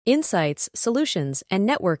Insights, solutions, and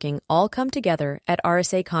networking all come together at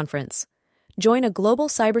RSA Conference. Join a global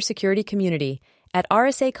cybersecurity community at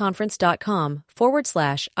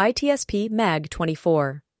rsaconference.com/ITSP Mag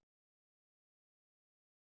 24.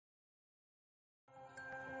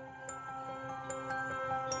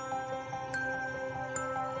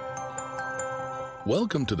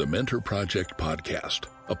 Welcome to the Mentor Project podcast,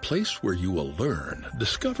 a place where you will learn,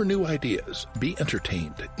 discover new ideas, be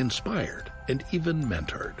entertained, inspired, and even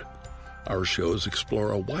mentored. Our shows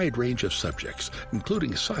explore a wide range of subjects,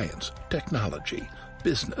 including science, technology,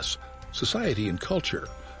 business, society and culture,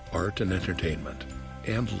 art and entertainment,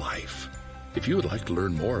 and life. If you would like to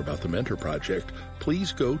learn more about the Mentor Project,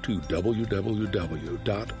 please go to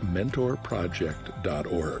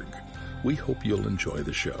www.mentorproject.org. We hope you'll enjoy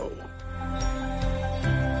the show.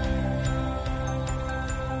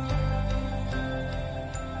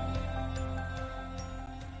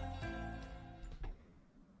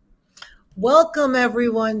 Welcome,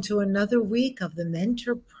 everyone, to another week of the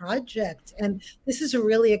Mentor Project. And this is a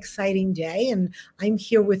really exciting day. And I'm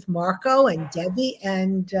here with Marco and Debbie,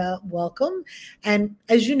 and welcome. And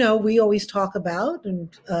as you know, we always talk about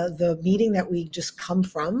the meeting that we just come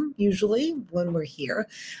from, usually when we're here.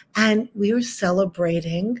 And we are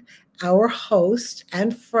celebrating our host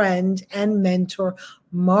and friend and mentor,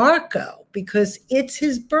 Marco, because it's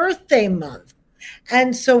his birthday month.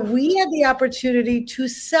 And so we had the opportunity to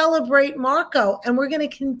celebrate Marco, and we're going to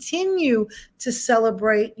continue to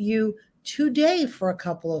celebrate you today for a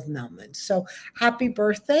couple of moments. So happy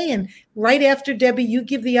birthday. And right after, Debbie, you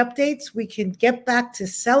give the updates, we can get back to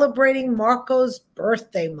celebrating Marco's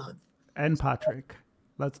birthday month. And Patrick.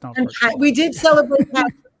 Let's not forget. We did celebrate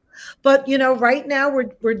Patrick. But, you know, right now we're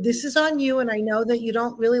this is on you, and I know that you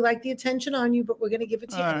don't really like the attention on you, but we're going to give it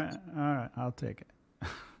to you. All right, I'll take it.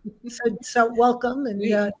 So welcome. And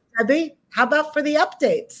Debbie, how about for the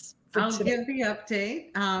updates? I'll give the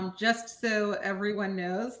update. Just so everyone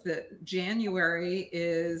knows that January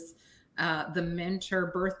is the mentor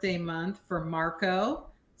birthday month for Marco,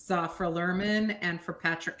 Zafra Lerman, and for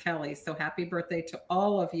Patrick Kelly. So happy birthday to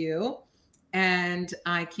all of you. And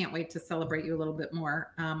I can't wait to celebrate you a little bit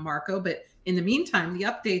more, Marco. But in the meantime, the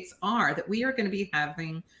updates are that we are going to be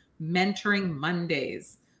having Mentoring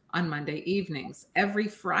Mondays on Monday evenings. Every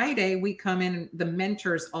Friday, we come in, the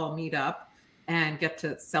mentors all meet up and get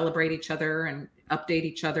to celebrate each other and update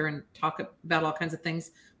each other and talk about all kinds of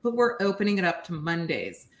things. But we're opening it up to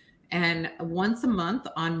Mondays. And once a month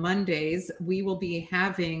on Mondays, we will be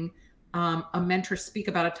having a mentor speak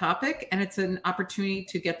about a topic. And it's an opportunity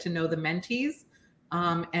to get to know the mentees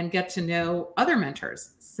and get to know other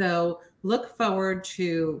mentors. So look forward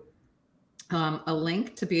to a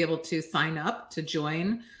link to be able to sign up to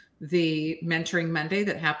join the Mentoring Monday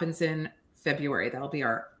that happens in February. That'll be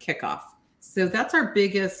our kickoff. So that's our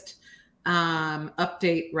biggest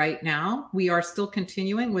update right now. We are still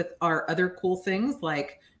continuing with our other cool things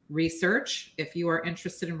like research. If you are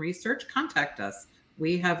interested in research, contact us.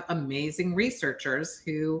 We have amazing researchers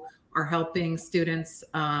who are helping students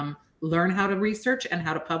learn how to research and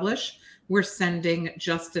how to publish. We're sending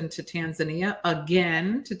Justin to Tanzania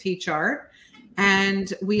again to teach art.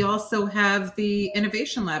 And we also have the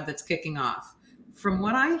Innovation Lab that's kicking off. From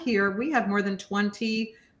what I hear, we had more than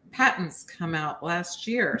 20 patents come out last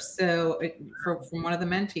year. So from one of the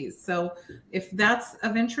mentees. So if that's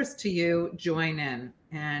of interest to you, join in.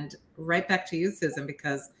 And right back to you, Susan,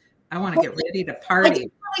 because I want to get ready to party.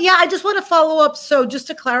 I just want to follow up. So just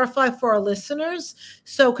to clarify for our listeners,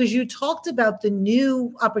 so because you talked about the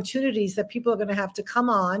new opportunities that people are going to have to come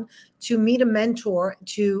on to meet a mentor,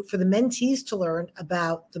 for the mentees to learn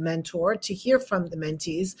about the mentor, to hear from the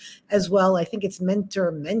mentees as well. I think it's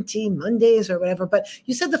Mentor-Mentee Mondays or whatever. But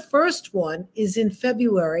you said the first one is in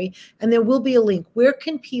February, and there will be a link. Where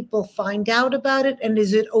can people find out about it? And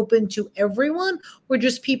is it open to everyone or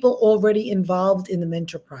just people already involved in the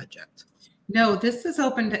Mentor Project? No, this is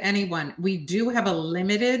open to anyone. We do have a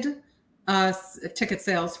limited ticket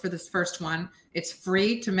sales for this first one. It's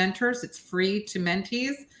free to mentors. It's free to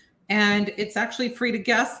mentees. And it's actually free to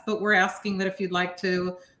guests, but we're asking that if you'd like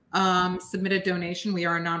to submit a donation, we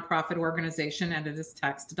are a nonprofit organization and it is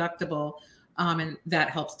tax deductible. And that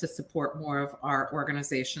helps to support more of our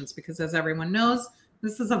organizations because as everyone knows,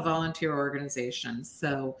 this is a volunteer organization.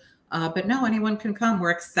 So, but no, anyone can come.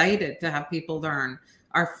 We're excited to have people learn.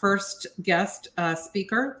 Our first guest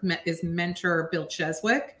speaker is Mentor Bill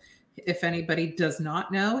Cheswick. If anybody does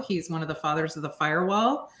not know, he's one of the fathers of the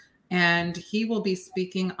firewall, and he will be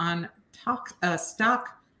speaking on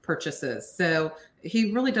stock purchases. So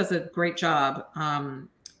he really does a great job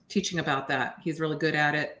teaching about that. He's really good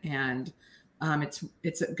at it, and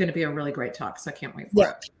It's going to be a really great talk. So I can't wait for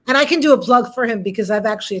it. And I can do a plug for him because I've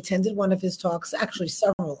actually attended one of his talks, actually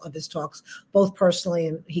several of his talks, both personally,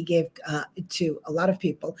 and he gave to a lot of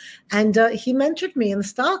people. And he mentored me in the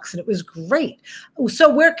stocks, and it was great.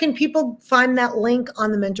 So where can people find that link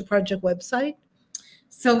on the Mentor Project website?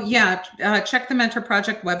 So check the Mentor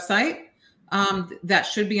Project website. That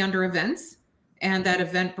should be under events, and that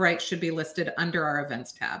Eventbrite should be listed under our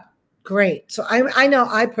events tab. Great. So I know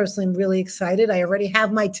I personally am really excited. I already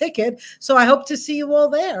have my ticket, so I hope to see you all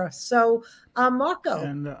there. So Marco.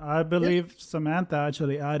 And I believe Samantha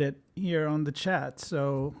actually added here on the chat.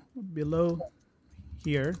 So below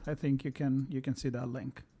here, I think you can see that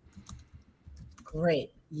link.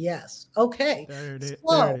 Great. Yes. Okay. There it is.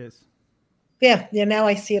 So, there it is. Yeah. Now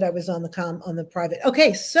I see it. I was on the private.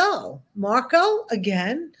 Okay. So Marco,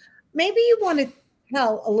 again, maybe you want to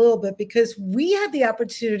tell a little bit, because we had the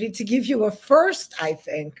opportunity to give you a first, I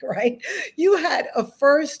think, right? You had a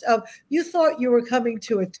first of, you thought you were coming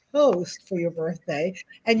to a toast for your birthday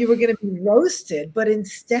and you were going to be roasted, but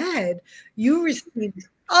instead you received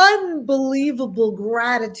unbelievable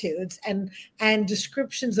gratitudes and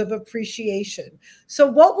descriptions of appreciation. So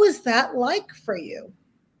what was that like for you?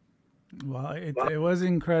 Well, it was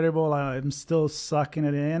incredible. I'm still sucking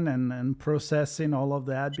it in and processing all of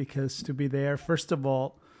that, because to be there, first of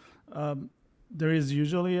all, there is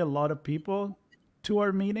usually a lot of people to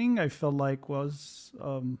our meeting. I felt like was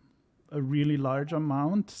a really large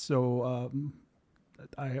amount. So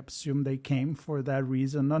I assume they came for that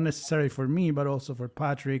reason, not necessarily for me, but also for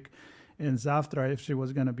Patrick and Zaftra if she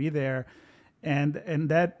was going to be there. And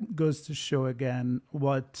that goes to show again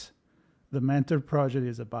what the Mentor Project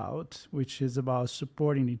is about, which is about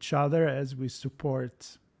supporting each other as we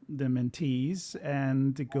support the mentees.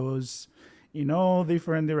 And it goes in all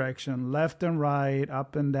different directions, left and right,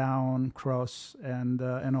 up and down, cross, and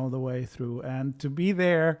all the way through. And to be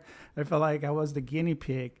there, I felt like I was the guinea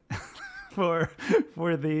pig for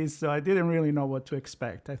these. So I didn't really know what to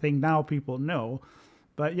expect. I think now people know.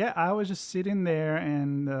 But yeah, I was just sitting there,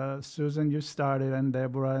 and Susan, you started, and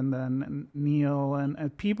Deborah, and then Neil,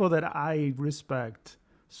 and people that I respect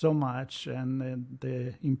so much. And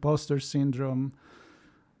the imposter syndrome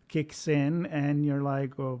kicks in, and you're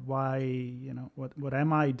like, well, why, what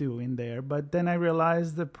am I doing there? But then I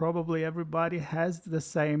realized that probably everybody has the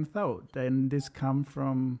same thought. And this comes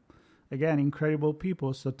from, again, incredible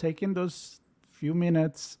people. So taking those few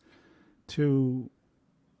minutes to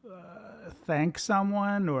thank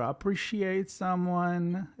someone or appreciate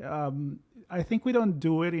someone. I think we don't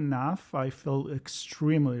do it enough. I feel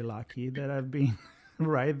extremely lucky that I've been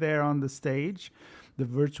right there on the stage, the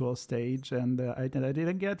virtual stage, and I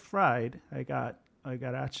didn't get fried. I got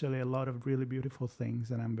actually a lot of really beautiful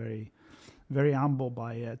things, and I'm very, very humbled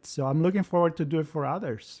by it. So I'm looking forward to do it for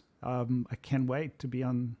others. I can't wait to be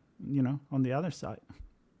on the other side.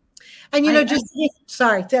 And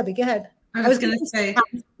sorry, Debbie, go ahead. I was going to say,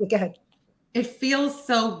 go ahead. It feels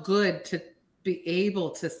so good to be able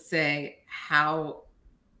to say how,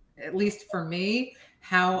 at least for me,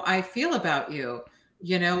 how I feel about you.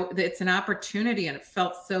 It's an opportunity, and it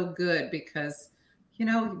felt so good because,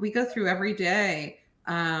 we go through every day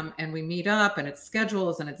and we meet up, and it's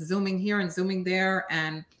schedules, and it's Zooming here and Zooming there.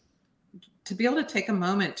 And to be able to take a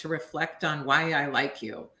moment to reflect on why I like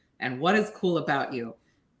you and what is cool about you.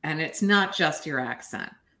 And it's not just your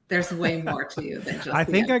accent. There's way more to you than just I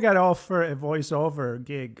think I got offered a voiceover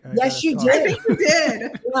gig. Yes, you did. I think you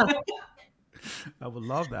did. Yeah. I would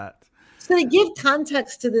love that. So to give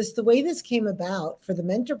context to this, the way this came about for the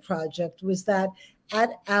Mentor Project was that at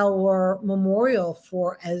our memorial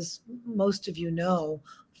for, as most of you know,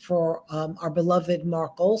 for our beloved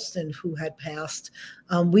Mark Olson, who had passed,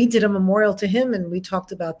 we did a memorial to him, and we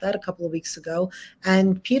talked about that a couple of weeks ago.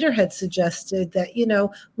 And Peter had suggested that,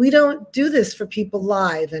 we don't do this for people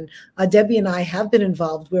live. And Debbie and I have been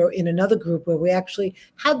involved. We're in another group where we actually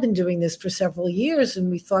have been doing this for several years. And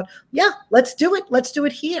we thought, yeah, let's do it. Let's do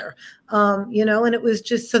it here. And it was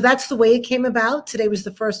just, so that's the way it came about. Today was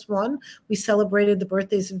the first one. We celebrated the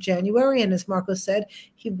birthdays of January. And as Marco said,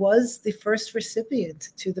 he was the first recipient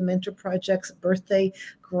to the Mentor Project's birthday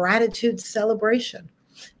gratitude celebration.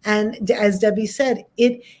 And as Debbie said,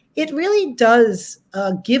 it really does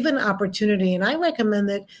give an opportunity. And I recommend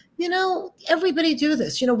that, everybody do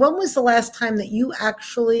this. When was the last time that you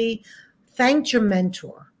actually thanked your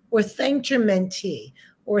mentor or thanked your mentee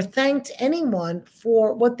or thanked anyone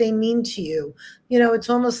for what they mean to you? It's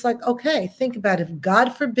almost like, okay, think about it. If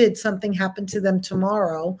God forbid something happened to them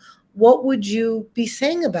tomorrow, what would you be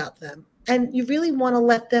saying about them? And you really want to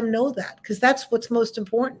let them know that, because that's what's most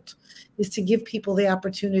important, is to give people the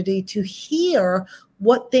opportunity to hear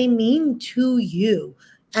what they mean to you.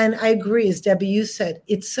 And I agree, as Debbie, you said,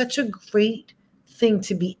 it's such a great thing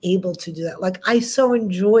to be able to do that. Like, I so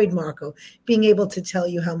enjoyed, Marco, being able to tell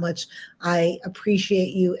you how much I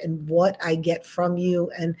appreciate you and what I get from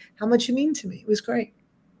you and how much you mean to me. It was great.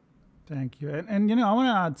 Thank you. And I want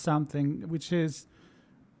to add something, which is,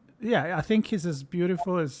 yeah, I think he's as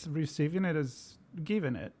beautiful as receiving it as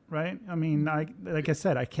giving it, right? I mean, like I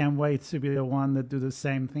said, I can't wait to be the one that do the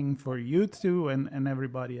same thing for you two and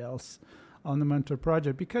everybody else on the Mentor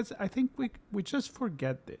Project, because I think we just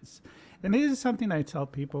forget this. And this is something I tell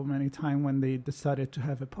people many times when they decided to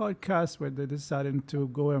have a podcast, where they decided to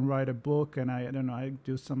go and write a book, and I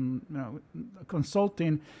do some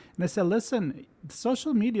consulting, and I said, listen,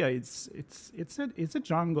 social media it's a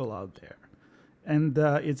jungle out there, and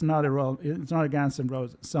it's not a Guns N'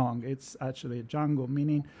 Roses song. It's actually a jungle,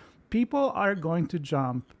 meaning people are going to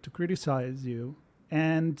jump to criticize you.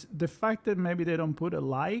 And the fact that maybe they don't put a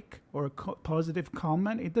like or a positive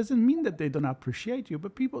comment, it doesn't mean that they don't appreciate you,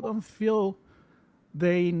 but people don't feel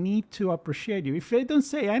they need to appreciate you. If they don't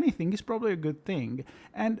say anything, it's probably a good thing.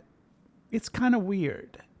 And it's kind of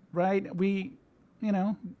weird, right? We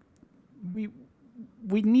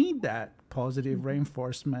need that positive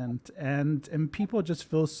reinforcement, and people just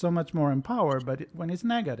feel so much more empowered, but when it's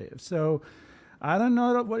negative. So I don't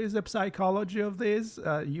know what is the psychology of this.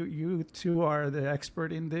 You two are the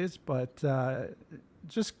expert in this, but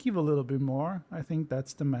just give a little bit more. I think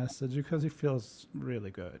that's the message, because it feels really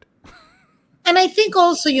good. And I think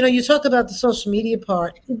also, you talk about the social media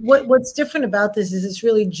part. What's different about this is it's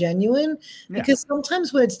really genuine, because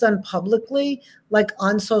sometimes when it's done publicly, like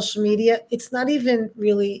on social media, it's not even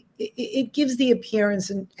really, it gives the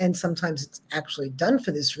appearance, and sometimes it's actually done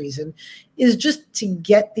for this reason, is just to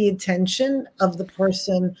get the attention of the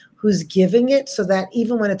person who's giving it, so that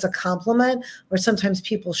even when it's a compliment, or sometimes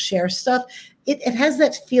people share stuff, it has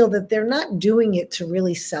that feel that they're not doing it to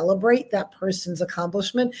really celebrate that person's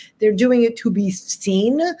accomplishment. They're doing it to be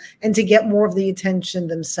seen and to get more of the attention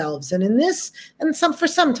themselves. And in this, and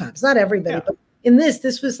sometimes, not everybody, but in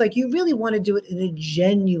this was like, you really want to do it in a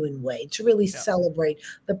genuine way to really celebrate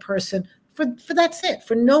the person for that's it,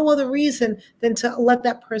 for no other reason than to let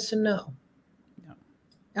that person know.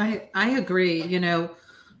 I agree.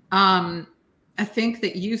 I think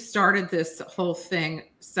that you started this whole thing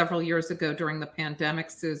several years ago during the pandemic,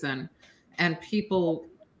 Susan, and people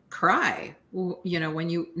cry, when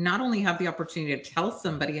you not only have the opportunity to tell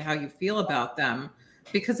somebody how you feel about them,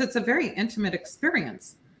 because it's a very intimate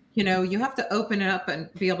experience. You have to open it up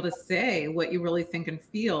and be able to say what you really think and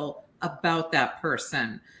feel about that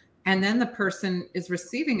person. And then the person is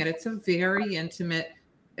receiving it. It's a very intimate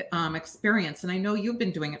experience. And I know you've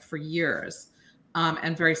been doing it for years.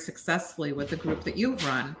 And very successfully with the group that you've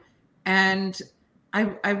run. And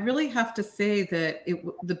I really have to say that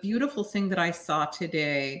the beautiful thing that I saw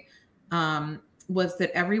today was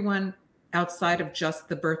that everyone outside of just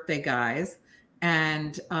the birthday guys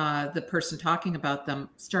and the person talking about them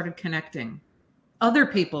started connecting. Other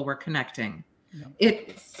people were connecting. Yeah.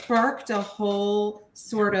 It sparked a whole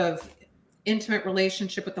sort of intimate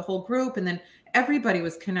relationship with the whole group. And then everybody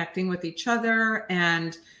was connecting with each other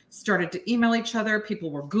and started to email each other.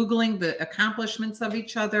 People were Googling the accomplishments of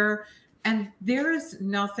each other. And there is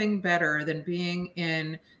nothing better than being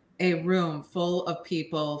in a room full of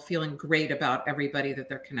people feeling great about everybody that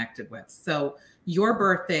they're connected with. So your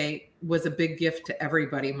birthday was a big gift to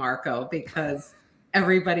everybody, Marco, because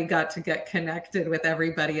everybody got to get connected with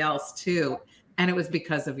everybody else too. And it was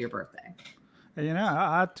because of your birthday.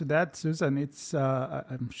 I'll add to that, Susan, it's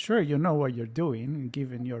I'm sure you know what you're doing,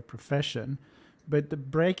 given your profession. But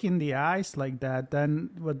breaking the ice like that, then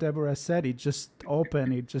what Deborah said, it just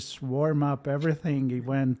opened, it just warmed up everything. It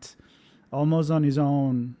went almost on his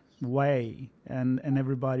own way. And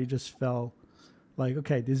everybody just felt like,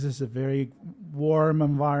 okay, this is a very warm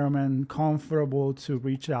environment, comfortable to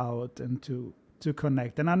reach out and to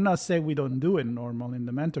connect. And I'm not saying we don't do it normal in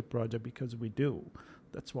the Mentor Project, because we do.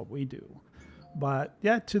 That's what we do. But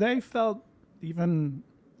yeah, today felt even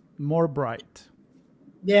more bright.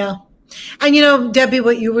 Yeah. And Debbie,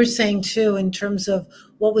 what you were saying too, in terms of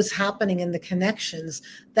what was happening in the connections,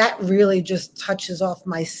 that really just touches off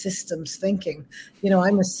my systems thinking.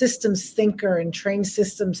 I'm a systems thinker and trained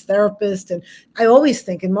systems therapist. And I always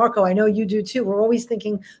think, and Marco, I know you do too, we're always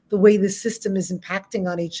thinking the way the system is impacting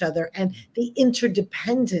on each other and the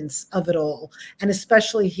interdependence of it all. And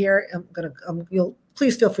especially here, you'll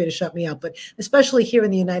please feel free to shut me up, but especially here in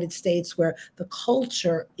the United States where the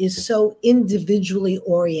culture is so individually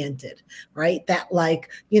oriented, right? That like,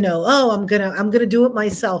 oh, I'm going to do it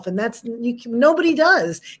myself. And nobody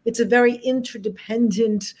does. It's a very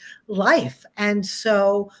interdependent life. And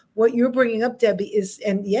so what you're bringing up, Debbie, is,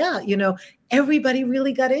 and everybody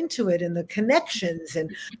really got into it, and the connections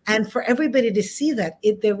and for everybody to see that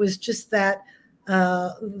there was just that,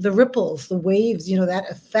 the ripples, the waves, that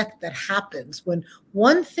effect that happens when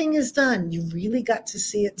one thing is done. You really got to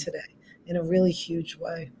see it today in a really huge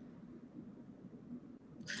way.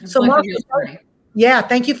 So Mark,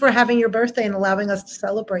 thank you for having your birthday and allowing us to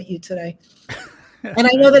celebrate you today. And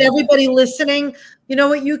I know that everybody listening, you know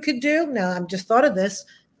what you could do? Now, I've just thought of this.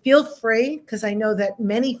 Feel free, because I know that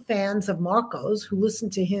many fans of Marco's who listen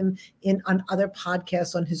to him on other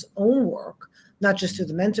podcasts on his own work, not just through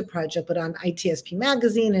the Mentor Project, but on ITSP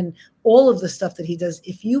Magazine and all of the stuff that he does.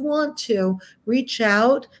 If you want to reach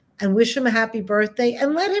out and wish him a happy birthday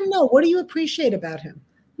and let him know, what do you appreciate about him?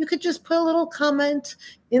 You could just put a little comment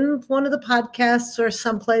in one of the podcasts or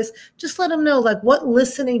someplace. Just let him know, like, what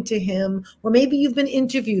listening to him, or maybe you've been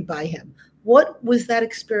interviewed by him. What was that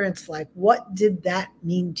experience like? What did that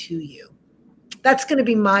mean to you? That's going to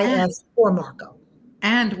be my ask for Marco.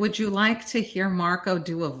 And would you like to hear Marco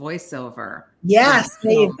do a voiceover? Yes.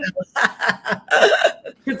 Because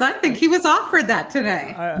I think he was offered that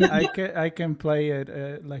today. I can play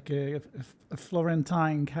it like a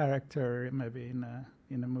Florentine character, maybe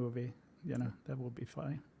in a movie. That would be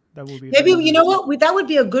fine. That would be maybe fun. You know what? That would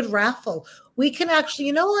be a good raffle. We can actually,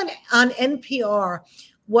 on NPR.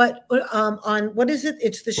 On what is it?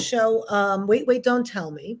 It's the show. Wait, don't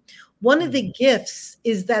tell me. One of the gifts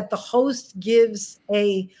is that the host gives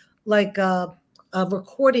a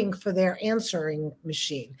recording for their answering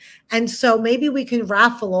machine. And so maybe we can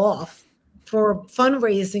raffle off for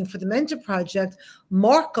fundraising for the Mentor Project.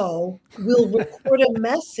 Marco will record a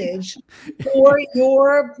message for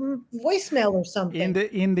your voicemail or something.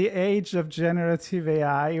 In the age of generative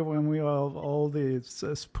AI, when we have all this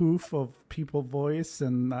spoof of people voice,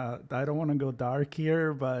 and I don't want to go dark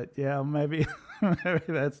here, but yeah, maybe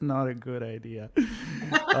that's not a good idea.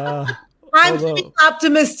 I'm being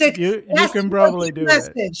optimistic. You can probably do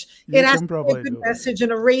message. It has to be a good message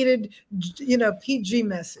and a rated, PG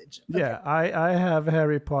message. Okay. Yeah, I have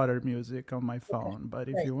Harry Potter music on my phone, but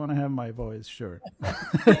if you want to have my voice, sure.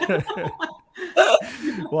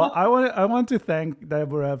 Well, I want to thank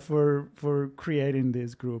Deborah for creating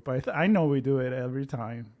this group. I know we do it every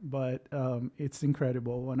time, but it's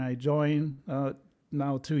incredible. When I joined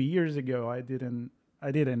now 2 years ago, I didn't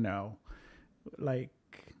know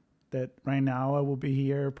that right now I will be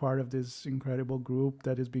here, part of this incredible group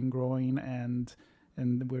that has been growing, and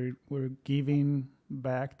we're giving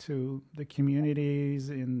back to the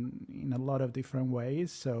communities in a lot of different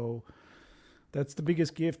ways. So that's the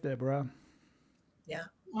biggest gift, Deborah. Yeah.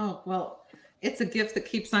 Oh, well, it's a gift that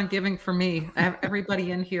keeps on giving for me.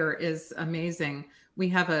 Everybody in here is amazing. We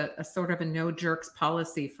have a sort of a no jerks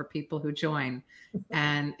policy for people who join,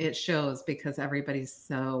 and it shows because everybody's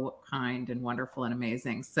so kind and wonderful and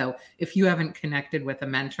amazing. So if you haven't connected with a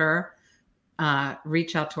mentor,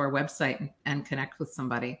 reach out to our website and connect with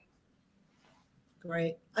somebody.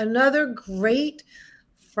 Great. Another great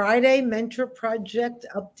Friday Mentor Project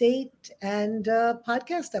update and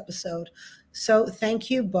podcast episode. So thank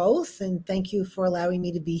you both, and thank you for allowing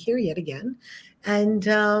me to be here yet again. And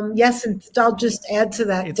yes, and I'll just add to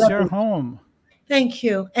that. It's your home. Thank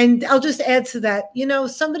you. And I'll just add to that.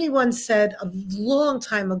 Somebody once said a long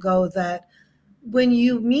time ago that when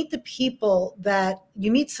you meet the people that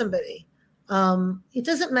you meet somebody, it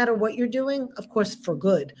doesn't matter what you're doing, of course, for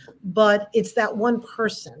good, but it's that one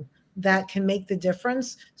person that can make the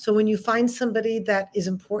difference. So when you find somebody that is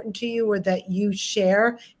important to you or that you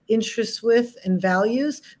share interests with and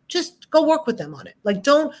values, just go work with them on it. Like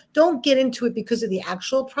don't get into it because of the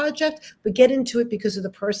actual project, but get into it because of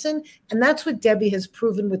the person. And that's what Debbie has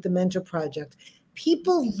proven with the Mentor Project.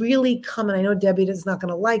 People really come, and I know Debbie is not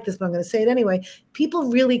going to like this, but I'm going to say it anyway. People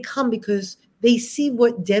really come because they see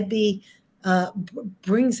what Debbie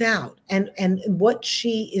brings out and what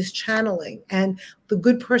she is channeling and the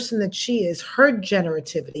good person that she is, her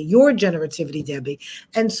generativity, your generativity, Debbie.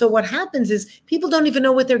 And so what happens is people don't even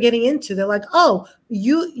know what they're getting into. They're like, oh,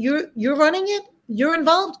 you're running it? You're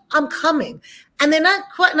involved? I'm coming. And they're not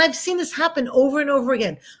quite, and I've seen this happen over and over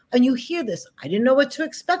again. And you hear this, I didn't know what to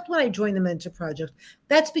expect when I joined the Mentor Project.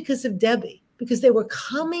 That's because of Debbie, because they were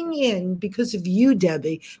coming in because of you,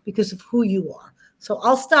 Debbie, because of who you are. So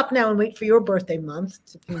I'll stop now and wait for your birthday month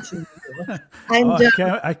to continue. And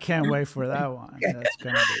I can't wait for that one. That's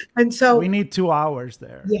gonna be. And so we need 2 hours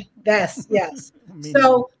there. Yeah. Yes.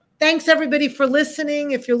 So thanks everybody for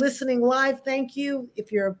listening. If you're listening live, thank you.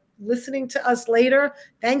 If you're listening to us later,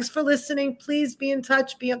 thanks for listening. Please be in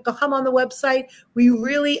touch. Come on the website. We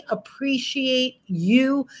really appreciate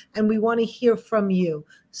you, and we want to hear from you.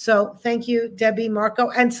 So thank you, Debbie,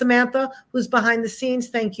 Marco, and Samantha, who's behind the scenes.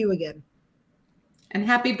 Thank you again. And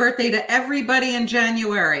happy birthday to everybody in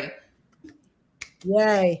January.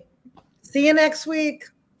 Yay. See you next week.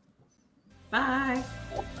 Bye.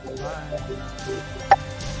 Bye.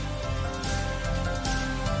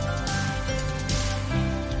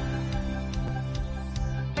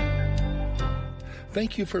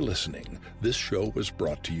 Thank you for listening. This show was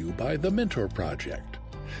brought to you by The Mentor Project.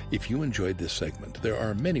 If you enjoyed this segment, there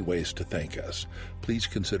are many ways to thank us. Please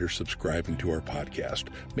consider subscribing to our podcast,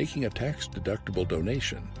 making a tax-deductible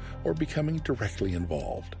donation, or becoming directly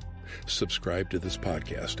involved. Subscribe to this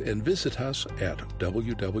podcast and visit us at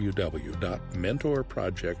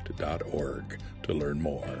www.mentorproject.org to learn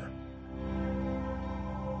more.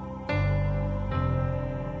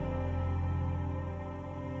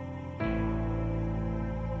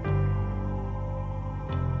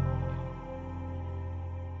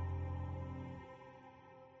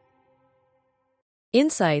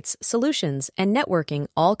 Insights, solutions, and networking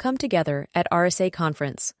all come together at RSA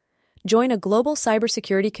Conference. Join a global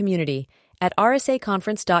cybersecurity community at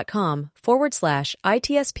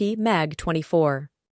rsaconference.com/ITSP Mag 24.